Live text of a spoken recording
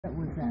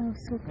Oh,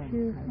 so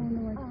cute. Oh,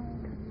 no,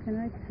 can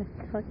I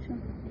touch him?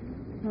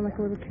 I'm like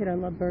a little kid. I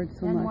love birds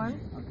so much.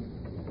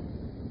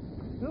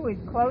 Ooh, we're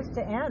close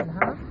to end,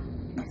 huh?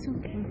 He's so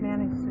cute. We've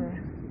managed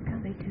to. How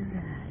they do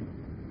that?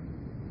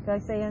 Did I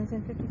say ends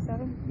in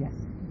 57? Yes.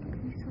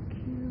 He's so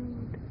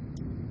cute.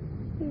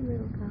 Hey,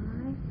 little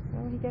guy. So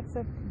he gets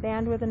a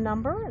band with a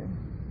number and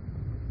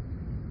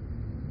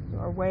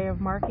our way of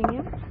marking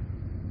him.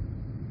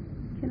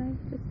 Can I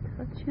just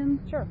touch him?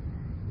 Sure.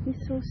 He's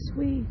so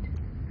sweet.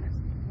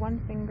 One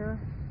finger.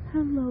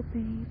 Hello,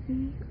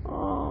 baby.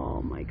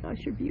 Oh my gosh,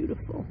 you're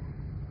beautiful.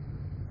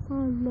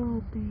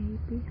 Hello,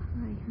 baby.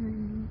 Hi,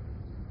 honey.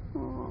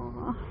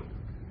 Aw,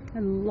 I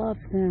love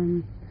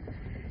them.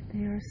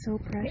 They are so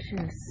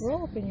precious.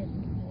 Roll up in your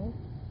control.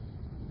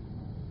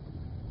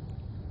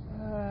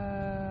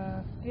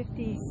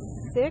 56.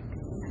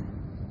 Oh,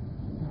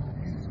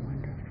 this is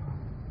wonderful.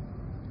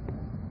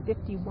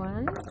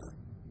 51.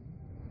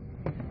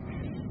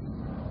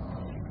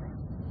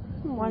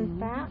 One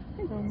fat,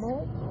 no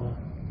molt.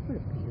 What a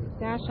beautiful.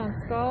 Dash on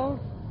skull.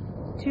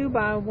 2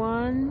 by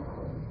 1.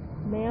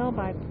 Male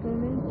by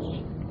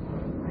plumage.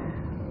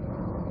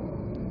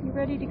 You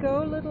ready to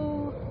go,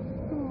 little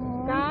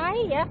guy?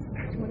 Yes. Do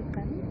you want to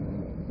pet him?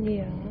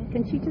 Yeah.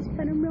 Can she just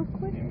pet him real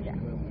quick? Yeah.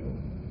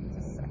 Just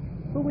a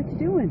second. Oh, what you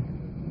doing?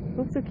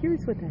 I'm so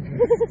curious with that.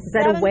 Is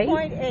that a weight?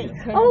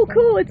 7.8. Oh,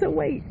 cool. It's a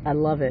weight. I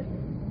love it.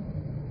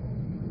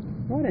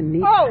 What a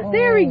neat. Oh,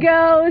 there he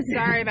goes.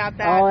 Sorry about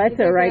that. Oh, that's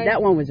all right.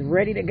 That one was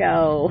ready to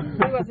go.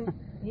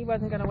 He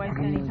wasn't going to waste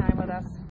any time with us.